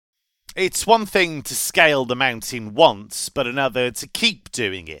It's one thing to scale the mountain once, but another to keep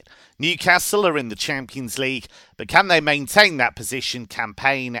doing it. Newcastle are in the Champions League, but can they maintain that position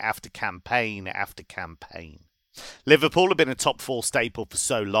campaign after campaign after campaign? Liverpool have been a top four staple for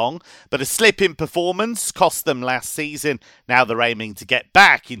so long, but a slip in performance cost them last season. Now they're aiming to get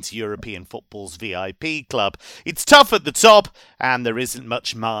back into European football's VIP club. It's tough at the top, and there isn't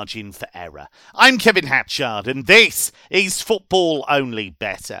much margin for error. I'm Kevin Hatchard, and this is Football Only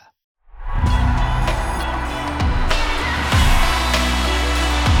Better.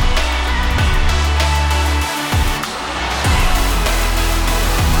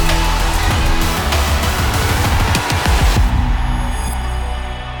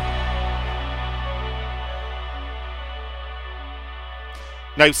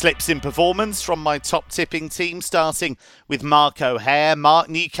 No slips in performance from my top tipping team, starting with Mark O'Hare.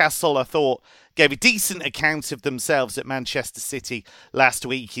 Newcastle, I thought, gave a decent account of themselves at Manchester City last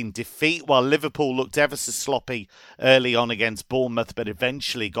week in defeat, while Liverpool looked ever so sloppy early on against Bournemouth, but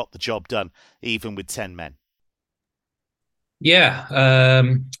eventually got the job done, even with 10 men. Yeah,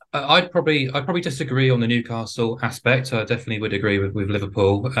 I'd probably disagree on the Newcastle aspect. I definitely would agree with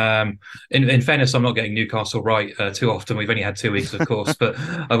Liverpool. In fairness, I'm not getting Newcastle right too often. We've only had 2 weeks, of course, but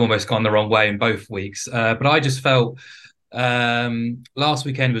I've almost gone the wrong way in both weeks. But I just felt last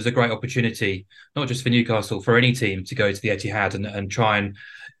weekend was a great opportunity, not just for Newcastle, for any team to go to the Etihad and try and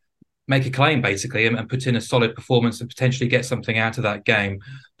make a claim basically and put in a solid performance and potentially get something out of that game.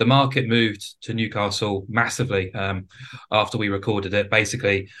 The market moved to Newcastle massively after we recorded it,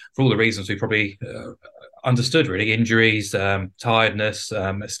 basically for all the reasons we probably understood really: injuries, tiredness,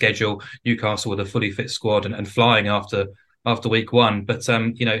 schedule. Newcastle with a fully fit squad and flying after week one. But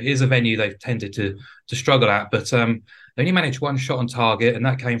it is a venue they've tended to struggle at. But they only managed one shot on target, and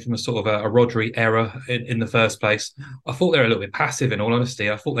that came from a sort of a Rodri error in the first place. I thought they were a little bit passive, in all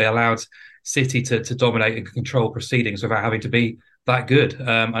honesty. I thought they allowed City to dominate and control proceedings without having to be that good.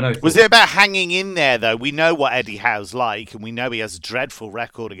 I know. Was it about hanging in there, though? We know what Eddie Howe's like, and we know he has a dreadful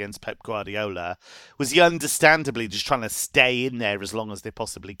record against Pep Guardiola. Was he understandably just trying to stay in there as long as they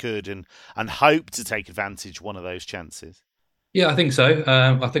possibly could and hope to take advantage of one of those chances? Yeah, I think so.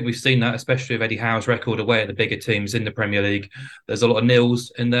 I think we've seen that, especially with Eddie Howe's record away at the bigger teams in the Premier League. There's a lot of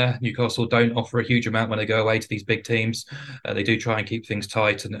nils in there. Newcastle don't offer a huge amount when they go away to these big teams. They do try and keep things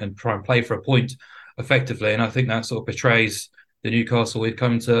tight and try and play for a point effectively. And I think that sort of betrays the Newcastle we've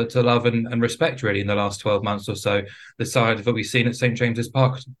come to love and respect really in the last 12 months or so. The side that we've seen at St James's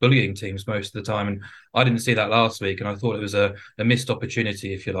Park bullying teams most of the time. And I didn't see that last week, and I thought it was a missed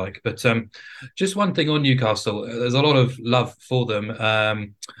opportunity, if you like. But just one thing on Newcastle, there's a lot of love for them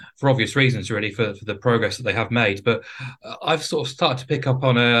for obvious reasons, really, for the progress that they have made. But I've sort of started to pick up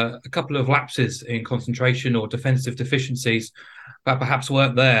on a couple of lapses in concentration or defensive deficiencies that perhaps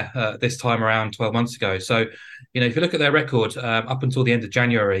weren't there this time around 12 months ago. So, if you look at their record up until the end of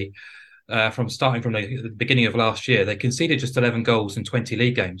January, from starting from the beginning of last year, they conceded just 11 goals in 20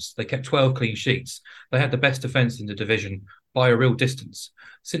 league games. They kept 12 clean sheets. They had the best defence in the division by a real distance.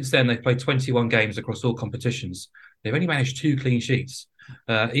 Since then, they've played 21 games across all competitions. They've only managed 2 clean sheets.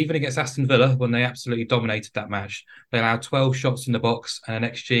 Even against Aston Villa, when they absolutely dominated that match, they allowed 12 shots in the box and an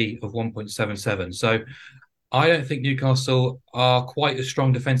XG of 1.77. So I don't think Newcastle are quite as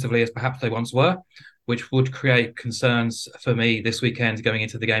strong defensively as perhaps they once were, which would create concerns for me this weekend going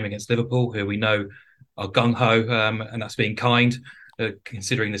into the game against Liverpool, who we know are gung ho, and that's being kind,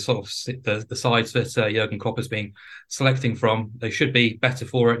 considering the sort of the sides that Jurgen Klopp has been selecting from. They should be better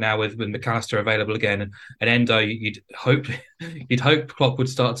for it now with McAllister available again, and Endo. You'd hope Klopp would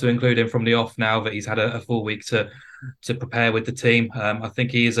start to include him from the off now that he's had a full week to prepare with the team. I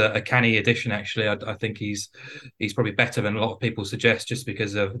think he is a canny addition. Actually, I think he's probably better than a lot of people suggest, just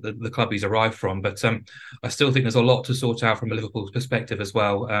because of the club he's arrived from. But I still think there's a lot to sort out from a Liverpool's perspective as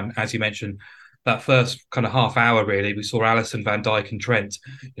well. As you mentioned, that first kind of half hour, really, we saw Alisson, Van Dijk, and Trent,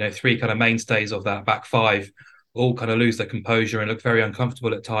 three kind of mainstays of that back five, all kind of lose their composure and look very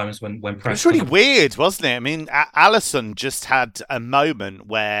uncomfortable at times when It was pressed. really weird, wasn't it? I mean, Allison just had a moment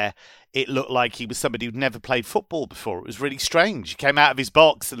where it looked like he was somebody who'd never played football before. It was really strange. He came out of his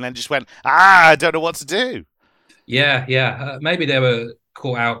box and then just went, I don't know what to do. Yeah, yeah. Maybe they were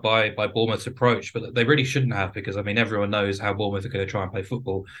caught out by Bournemouth's approach, but they really shouldn't have, because I mean everyone knows how Bournemouth are going to try and play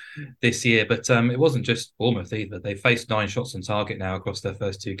football this year. But it wasn't just Bournemouth either. They faced 9 shots on target now across their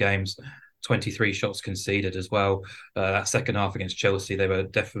first 2 games. 23 shots conceded as well. That second half against Chelsea, they were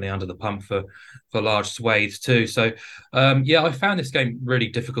definitely under the pump for large swathes too. So, yeah, I found this game really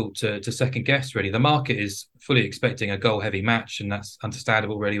difficult to second guess. Really, the market is fully expecting a goal-heavy match, and that's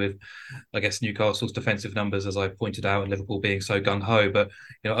understandable, really, with I guess Newcastle's defensive numbers, as I pointed out, and Liverpool being so gung ho. But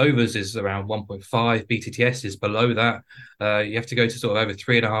overs is around 1.5, BTTS is below that. You have to go to sort of over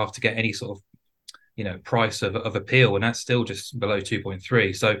 3.5 to get any sort of price of appeal, and that's still just below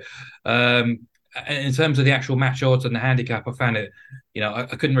 2.3. So in terms of the actual match odds and the handicap, I found it,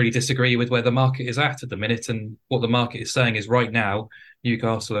 I couldn't really disagree with where the market is at the minute. And what the market is saying is right now,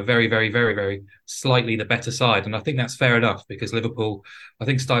 Newcastle are very, very, very, very slightly the better side. And I think that's fair enough because Liverpool, I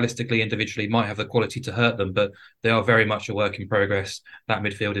think stylistically, individually, might have the quality to hurt them, but they are very much a work in progress. That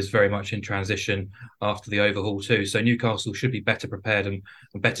midfield is very much in transition after the overhaul too. So Newcastle should be better prepared and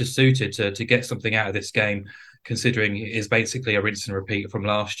better suited to get something out of this game, considering it is basically a rinse and repeat from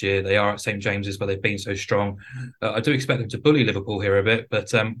last year. They are at St James's where they've been so strong. I do expect them to bully Liverpool here a bit,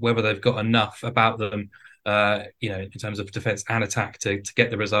 but whether they've got enough about them, in terms of defence and attack to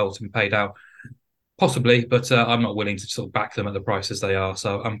get the result and paid out, possibly, but I'm not willing to sort of back them at the prices they are.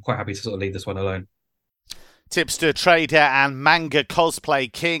 So I'm quite happy to sort of leave this one alone. Tipster, trader, and manga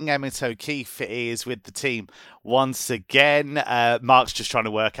cosplay king Emmett O'Keefe is with the team once again. Mark's just trying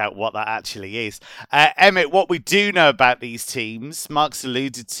to work out what that actually is. Emmett, what we do know about these teams, Mark's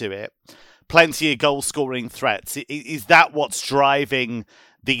alluded to it, plenty of goal-scoring threats. Is that what's driving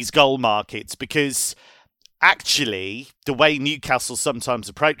these goal markets? Because actually, the way Newcastle sometimes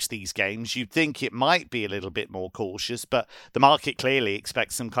approach these games, you'd think it might be a little bit more cautious, but the market clearly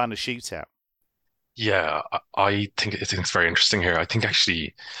expects some kind of shootout. Yeah, I think it's very interesting here. I think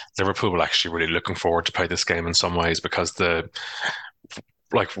actually Liverpool will actually really looking forward to play this game in some ways because the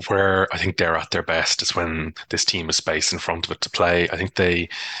like where I think they're at their best is when this team has space in front of it to play. I think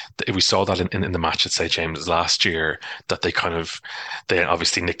we saw that in the match at St James's last year that they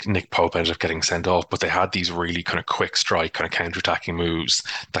obviously Nick Pope ended up getting sent off, but they had these really kind of quick strike kind of counter-attacking moves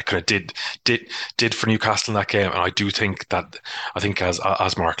that kind of did for Newcastle in that game. And I think as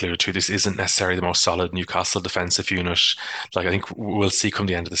Mark alluded to, this isn't necessarily the most solid Newcastle defensive unit. Like I think we'll see come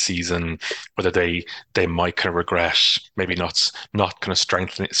the end of the season whether they might kind of regret maybe not kind of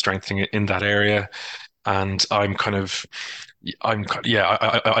strengthening it in that area. And yeah,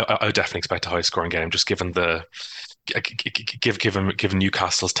 I definitely expect a high scoring game, just given given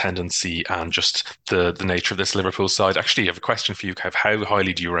Newcastle's tendency and just the nature of this Liverpool side. Actually, I have a question for you, Kev. How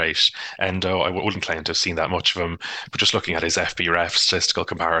highly do you rate Endo? I wouldn't claim to have seen that much of him, but just looking at his FBref statistical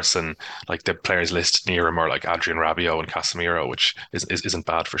comparison, like the players listed near him are like Adrian Rabiot and Casemiro, which isn't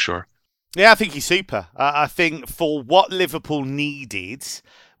bad for sure. Yeah, I think he's super. I think for what Liverpool needed,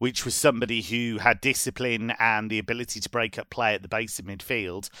 which was somebody who had discipline and the ability to break up play at the base of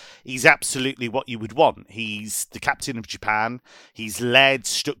midfield, he's absolutely what you would want. He's the captain of Japan. He's led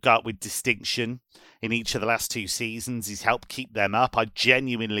Stuttgart with distinction in each of the last two seasons. He's helped keep them up. I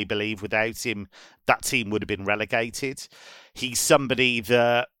genuinely believe without him, that team would have been relegated. He's somebody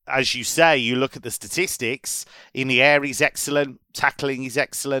that, as you say, you look at the statistics, in the air he's excellent, tackling he's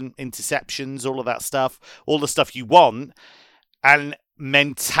excellent, interceptions, all of that stuff, all the stuff you want. And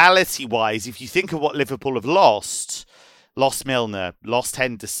mentality-wise, if you think of what Liverpool have lost Milner, lost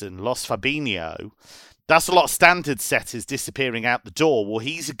Henderson, lost Fabinho, that's a lot of standard setters disappearing out the door. Well,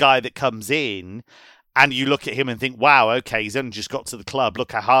 he's a guy that comes in and you look at him and think, wow, okay, he's only just got to the club.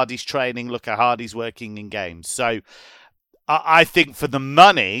 Look how hard he's training. Look how hard he's working in games. So I think for the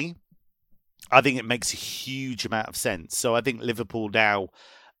money, I think it makes a huge amount of sense. So I think Liverpool now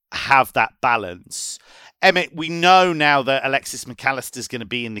have that balance. Emmett, we know now that Alexis McAllister's going to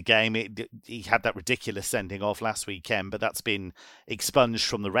be in the game. He had that ridiculous sending off last weekend, but that's been expunged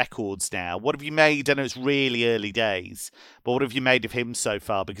from the records now. What have you made? I know it's really early days, but what have you made of him so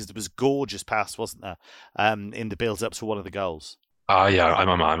far? Because there was a gorgeous pass, wasn't there, in the build-up to one of the goals? Yeah,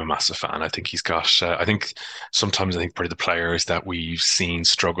 I'm a massive fan. I think he's got. I think sometimes I think probably the players that we've seen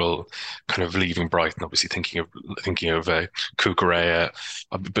struggle, kind of leaving Brighton. Obviously thinking of Cucurella.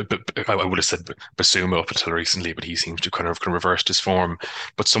 I would have said Basuma up until recently, but he seems to kind of reversed his form.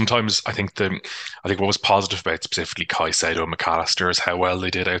 But sometimes I think what was positive about specifically Caicedo and McAllister is how well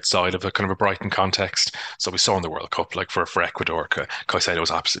they did outside of a kind of a Brighton context. So we saw in the World Cup, like for Ecuador, Caicedo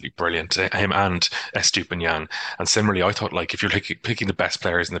was absolutely brilliant. Him and Estupinian. And similarly, I thought like if you're picking the best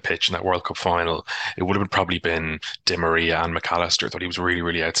players in the pitch in that World Cup final, it would have probably been Di Maria and McAllister. I thought he was really,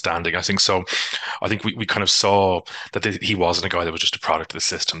 really outstanding. I think so. I think we kind of saw that he wasn't a guy that was just a product of the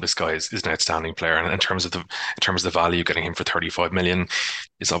system. This guy is an outstanding player, and in terms of the value, getting him for 35 million,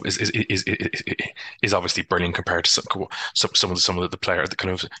 is obviously brilliant compared to some of the player the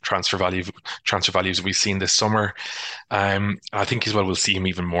kind of transfer values we've seen this summer. I think as well we'll see him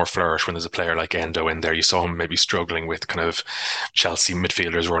even more flourish when there's a player like Endo in there. You saw him maybe struggling with kind of Chelsea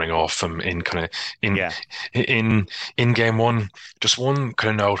midfielders running off him in kind of Yeah. in game one. Just one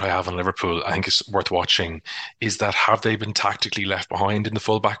kind of note I have on Liverpool, I think is worth watching, is that have they been tactically left behind in the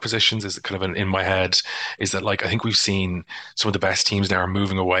fullback positions? Is it kind of in my head? Is that like I think we've seen some of the best teams now are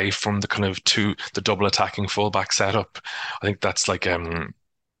moving away from the kind of the double attacking fullback setup. I think that's like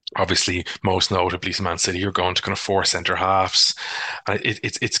obviously most notably Man City are going to kind of four centre halves, and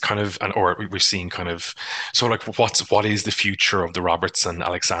it's kind of or we're seeing kind of so like what is the future of the Robertson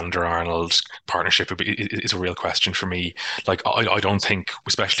Alexander Arnold partnership is a real question for me. Like I don't think,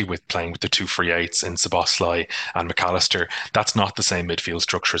 especially with playing with the two free eights in Szoboszlai and McAllister, that's not the same midfield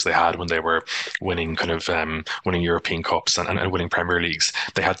structure as they had when they were winning kind of winning European Cups and winning Premier Leagues.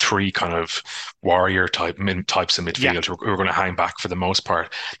 They had three kind of warrior types of midfield who were going to hang back for the most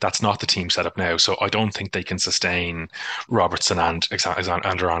part. That's not the team setup now. So I don't think they can sustain Robertson and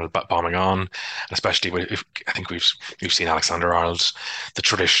Alexander Arnold bombing on, especially if I think we've seen Alexander Arnold, the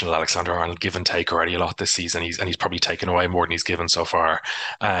traditional Alexander Arnold give and take already a lot this season. He's probably taken away more than he's given so far.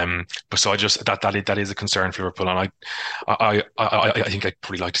 But so I just that is a concern for Liverpool, and I think I'd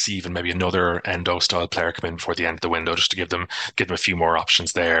probably like to see even maybe another Endo style player come in before the end of the window, just to give them a few more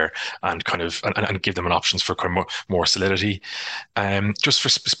options there and kind of and give them an options for kind of more solidity. Just for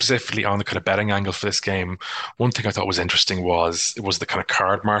specifically on the kind of betting angle for this game, one thing I thought was interesting was the kind of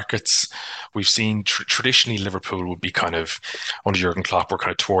card markets. We've seen traditionally Liverpool would be kind of under Jurgen Klopp, we're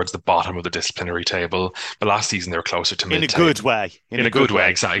kind of towards the bottom of the disciplinary table, but last season they were closer to mid-table. In a good way. In a good way,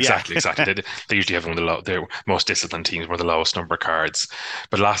 exactly. They usually have one of their most disciplined teams were the lowest number of cards,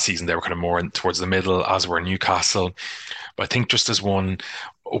 but last season they were kind of more towards the middle, as were Newcastle. But I think just as one,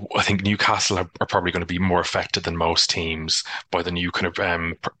 I think Newcastle are probably going to be more affected than most teams by the new kind of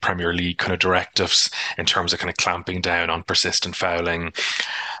Premier League kind of directives in terms of kind of clamping down on persistent fouling.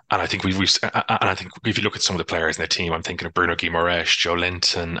 And I think and I think if you look at some of the players in the team, I'm thinking of Bruno Guimaraes, Joe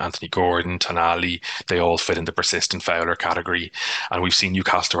Linton, Anthony Gordon, Tonali. They all fit in the persistent fouler category. And we've seen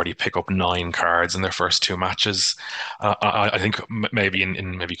Newcastle already pick up 9 cards in their first 2 matches. I think maybe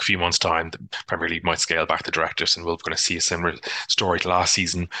in maybe a few months' time, the Premier League might scale back the directives, and we're going to see a similar story to last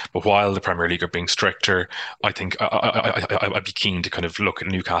season. But while the Premier League are being stricter, I think I'd be keen to kind of look at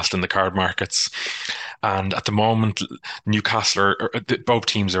Newcastle in the card markets. And at the moment, Newcastle both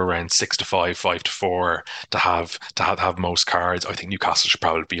teams are around 6-5, 5-4 to have most cards. I think Newcastle should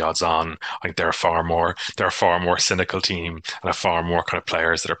probably be odds on. I think they're a far more cynical team and a far more kind of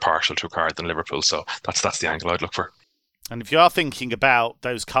players that are partial to a card than Liverpool. So that's the angle I'd look for. And if you are thinking about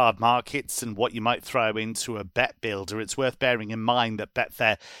those card markets and what you might throw into a bet builder, it's worth bearing in mind that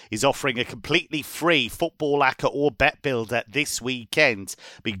Betfair is offering a completely free football acca or bet builder this weekend.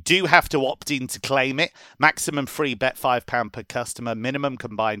 But you do have to opt in to claim it. Maximum free bet £5 per customer, minimum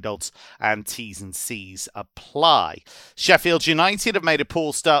combined odds and T's and C's apply. Sheffield United have made a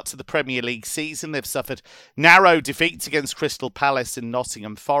poor start to the Premier League season. They've suffered narrow defeats against Crystal Palace and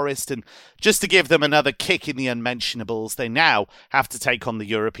Nottingham Forest. And just to give them another kick in the unmentionables, they now have to take on the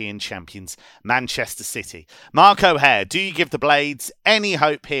European champions, Manchester City. Mark O'Hare, do you give the Blades any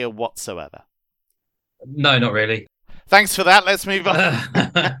hope here whatsoever? No, not really. Thanks for that. Let's move on.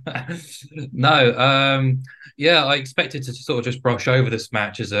 No, yeah, I expected to sort of just brush over this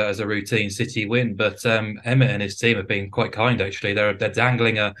match as a routine City win, but Emmett and his team have been quite kind, actually. They're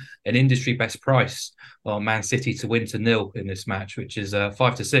dangling an industry best price on Man City to win to 0 in this match, which is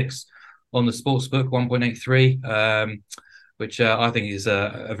 5-6. On the sportsbook, 1.83, which I think is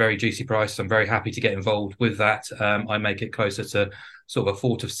a very juicy price. I'm very happy to get involved with that. I make it closer to sort of a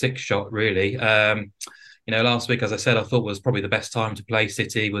 4-6 shot, really. Last week, as I said, I thought was probably the best time to play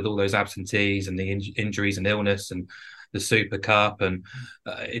City with all those absentees and the injuries and illness and the Super Cup. And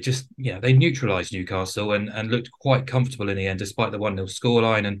it just, they neutralised Newcastle and looked quite comfortable in the end, despite the 1-0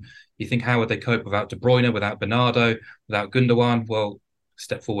 scoreline. And you think, how would they cope without De Bruyne, without Bernardo, without Gundogan? Well,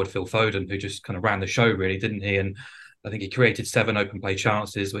 step forward Phil Foden, who just kind of ran the show, really, didn't he? And I think he created 7 open play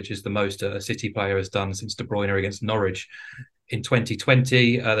chances, which is the most a City player has done since De Bruyne against Norwich in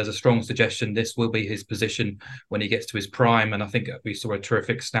 2020. There's a strong suggestion this will be his position when he gets to his prime, and I think we saw a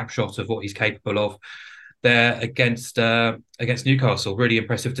terrific snapshot of what he's capable of there against Newcastle. Really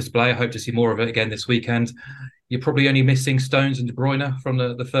impressive display. I hope to see more of it again this weekend. You're probably only missing Stones and De Bruyne from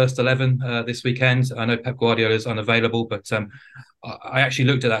the first 11 this weekend. I know Pep Guardiola is unavailable, but I actually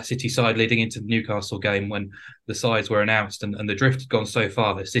looked at that City side leading into the Newcastle game when the sides were announced, and the drift had gone so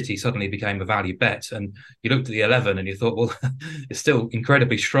far that City suddenly became a value bet. And you looked at the 11 and you thought, well, it's still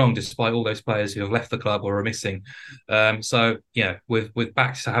incredibly strong despite all those players who have left the club or are missing. So, yeah, with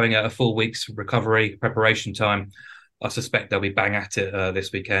back to having a full week's recovery preparation time, I suspect they'll be bang at it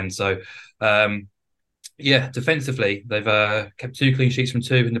this weekend. So, yeah, defensively, they've kept 2 clean sheets from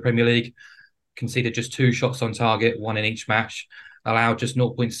 2 in the Premier League, conceded just 2 shots on target, 1 in each match, allowed just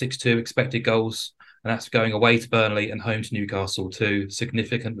 0.62 expected goals, and that's going away to Burnley and home to Newcastle, 2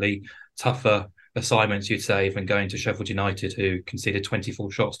 significantly tougher assignments, you'd say, than going to Sheffield United, who conceded 24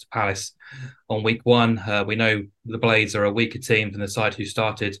 shots to Palace on week 1. We know the Blades are a weaker team than the side who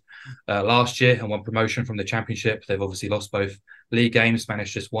started last year and won promotion from the Championship. They've obviously lost both league games,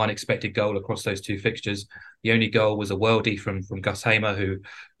 managed just 1 expected goal across those 2 fixtures. The only goal was a worldie from Gus Hamer, who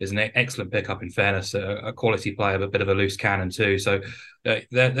is an excellent pickup, in fairness, a quality player, but a bit of a loose cannon too. So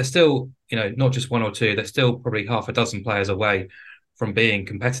they're still, not just 1 or 2, they're still probably half a dozen players away from being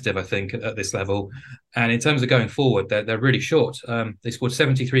competitive, I think, at this level. And in terms of going forward, they're really short. They scored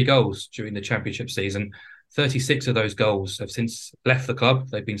 73 goals during the Championship season. 36 of those goals have since left the club.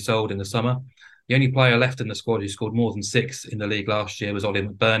 They've been sold in the summer. The only player left in the squad who scored more than 6 in the league last year was Ollie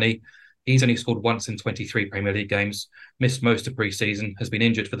McBurney. He's only scored once in 23 Premier League games, missed most of pre-season, has been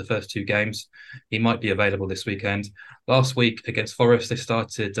injured for the first 2 games. He might be available this weekend. Last week against Forest, they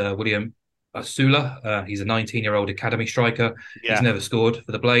started William Sula. He's a 19-year-old academy striker. Yeah. He's never scored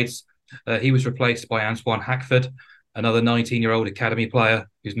for the Blades. He was replaced by Antoine Hackford, another 19-year-old academy player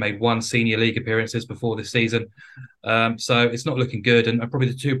who's made 1 senior league appearances before this season. So it's not looking good. And probably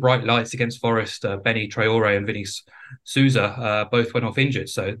the 2 bright lights against Forest, Benny Traore and Vinny Souza, both went off injured.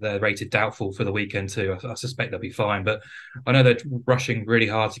 So they're rated doubtful for the weekend too. I suspect they'll be fine. But I know they're rushing really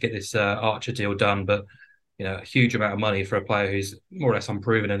hard to get this Archer deal done. But a huge amount of money for a player who's more or less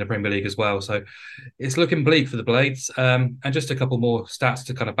unproven in the Premier League as well. So it's looking bleak for the Blades. And just a couple more stats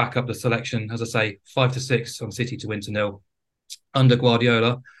to kind of back up the selection. As I say, 5-6 on City to win to 0. Under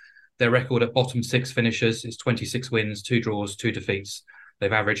Guardiola, their record at bottom 6 finishes is 26 wins, 2 draws, 2 defeats.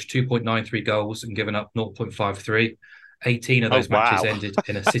 They've averaged 2.93 goals and given up 0.53. 18 of those matches ended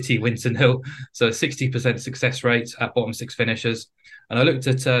in a City win to 0. So a 60% success rate at bottom 6 finishers. And I looked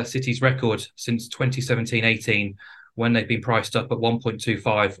at City's record since 2017-18, when they've been priced up at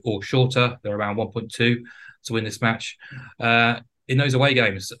 1.25 or shorter. They're around 1.2 to win this match. In those away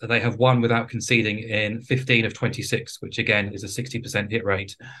games, they have won without conceding in 15 of 26, which again is a 60% hit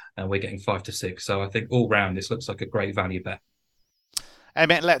rate. And we're getting 5-6. So I think all round, this looks like a great value bet.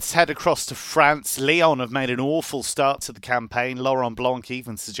 Emmett, let's head across to France. Lyon have made an awful start to the campaign. Laurent Blanc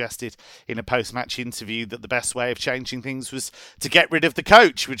even suggested in a post-match interview that the best way of changing things was to get rid of the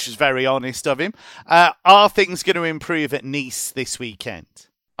coach, which was very honest of him. Are things going to improve at Nice this weekend?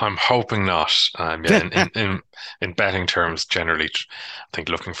 I'm hoping not. In betting terms, generally, I think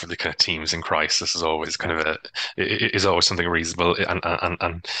looking for the kind of teams in crisis is always kind of is always something reasonable,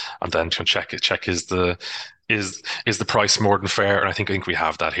 and then to check is the price more than fair, and I think we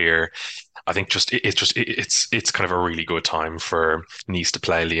have that here. I think it's kind of a really good time for Nice to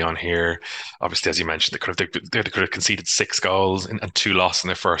play Lyon here. Obviously, as you mentioned, they could have conceded 6 goals and 2 losses in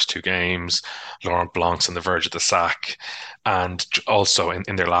their first 2 games. Laurent Blanc's on the verge of the sack, and also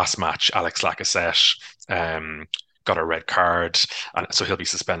in their last match, Alex Lacazette got a red card, and so he'll be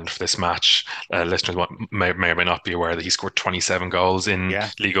suspended for this match. Listeners may or may not be aware that he scored 27 goals in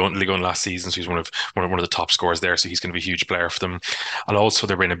Ligue 1 last season, so he's one of the top scorers there. So he's going to be a huge player for them. And also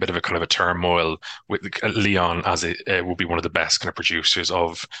they're in a bit of a kind of a turmoil with Lyon, as it will be one of the best kind of producers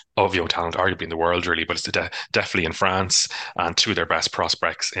of young talent, arguably in the world, really, but it's definitely in France. And 2 of their best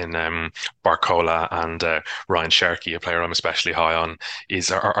prospects in Barcola and Ryan Cherki, a player I'm especially high on,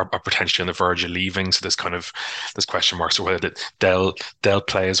 are potentially on the verge of leaving. So there's question marks over whether they'll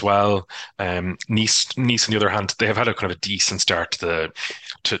play as well. Nice, on the other hand, they have had a kind of a decent start to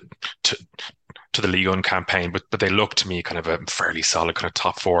the Ligue 1 campaign, but they look to me kind of a fairly solid kind of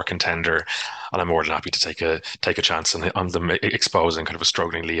top 4 contender, and I'm more than happy to take a chance on them exposing kind of a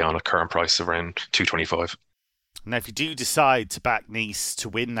struggling Lyon at current price of around 225. Now, if you do decide to back Nice to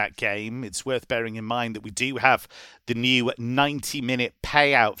win that game, it's worth bearing in mind that we do have the new 90-minute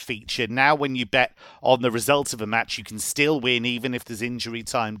payout feature. Now, when you bet on the result of a match, you can still win even if there's injury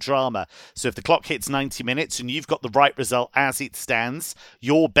time drama. So if the clock hits 90 minutes and you've got the right result as it stands,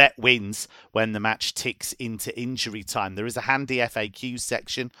 your bet wins when the match ticks into injury time. There is a handy FAQ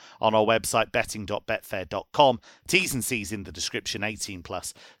section on our website, betting.betfair.com. T's and C's in the description,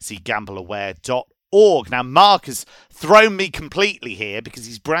 18+. See gambleaware.org. Now, Mark has thrown me completely here because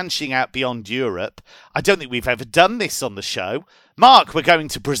he's branching out beyond Europe. I don't think we've ever done this on the show. Mark, we're going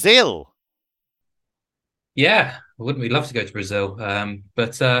to Brazil. Yeah, wouldn't we love to go to Brazil?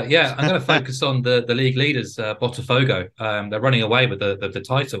 But I'm going to focus on the league leaders, Botafogo. They're running away with the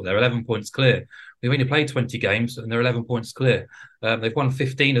title. They're 11 points clear. They've only played 20 games and they're 11 points clear. They've won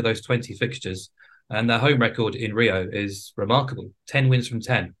 15 of those 20 fixtures, and their home record in Rio is remarkable: 10 wins from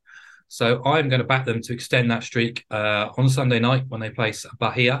 10. So I'm going to back them to extend that streak on Sunday night when they place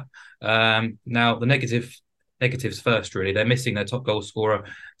Bahia. Now, the negatives first, really. They're missing their top goal scorer,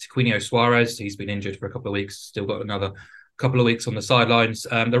 Tiquinho Suarez. He's been injured for a couple of weeks, still got another couple of weeks on the sidelines.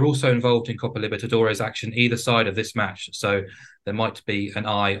 They're also involved in Copa Libertadores action either side of this match, so there might be an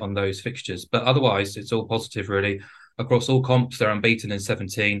eye on those fixtures. But otherwise, it's all positive, really. Across all comps, they're unbeaten in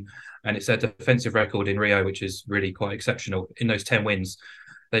 17, and it's their defensive record in Rio, which is really quite exceptional. In those 10 wins,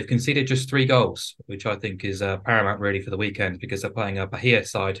 they've conceded just 3 goals, which I think is paramount really for the weekend, because they're playing a Bahia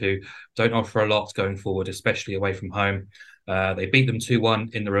side who don't offer a lot going forward, especially away from home. They beat them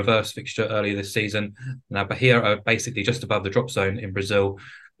 2-1 in the reverse fixture earlier this season. Now, Bahia are basically just above the drop zone in Brazil.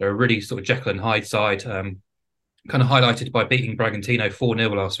 They're a really sort of Jekyll and Hyde side, kind of highlighted by beating Bragantino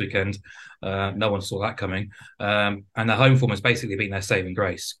 4-0 last weekend. No one saw that coming. And their home form has basically been their saving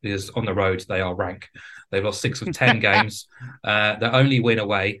grace, because on the road, they are rank. They've lost 6 of 10 games. Their only win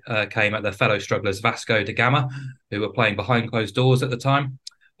away came at their fellow strugglers, Vasco da Gama, who were playing behind closed doors at the time.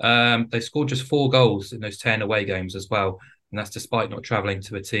 They scored just 4 goals in those 10 away games as well. And that's despite not travelling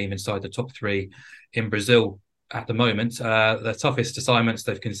to a team inside the top 3 in Brazil at the moment. Their toughest assignments,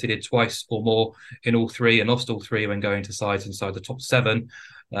 they've conceded twice or more in all 3 and lost all 3 when going to sides inside the top 7.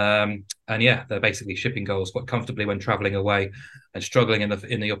 They're basically shipping goals quite comfortably when travelling away and struggling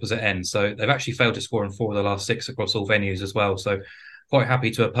in the opposite end. So they've actually failed to score in 4 of the last 6 across all venues as well. So quite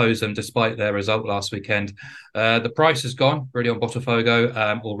happy to oppose them despite their result last weekend. The price has gone really on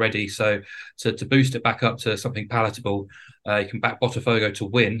Botafogo already. So to boost it back up to something palatable, you can back Botafogo to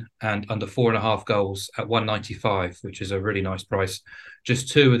win and under 4.5 goals at 195, which is a really nice price. Just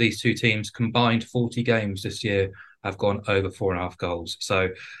 2 of these 2 teams combined 40 games this year have gone over 4.5 goals. So,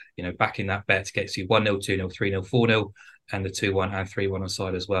 backing that bet gets you 1-0, 2-0, 3-0, 4-0, and the 2-1 and 3-1 on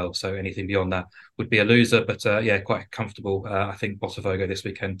side as well. So anything beyond that would be a loser. But quite comfortable, I think, Botafogo this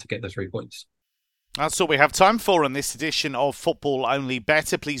weekend to get the 3 points. That's all we have time for on this edition of Football Only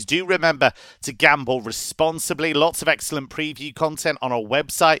Bettor. Please do remember to gamble responsibly. Lots of excellent preview content on our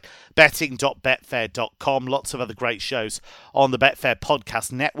website, betting.betfair.com. Lots of other great shows on the Betfair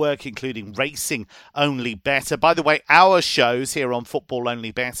Podcast Network, including Racing Only Bettor. By the way, our shows here on Football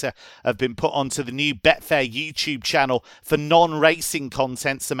Only Bettor have been put onto the new Betfair YouTube channel for non-racing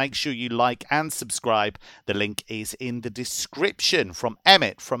content, so make sure you like and subscribe. The link is in the description. From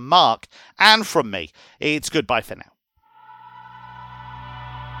Emmett, from Mark, and from me, it's goodbye for now.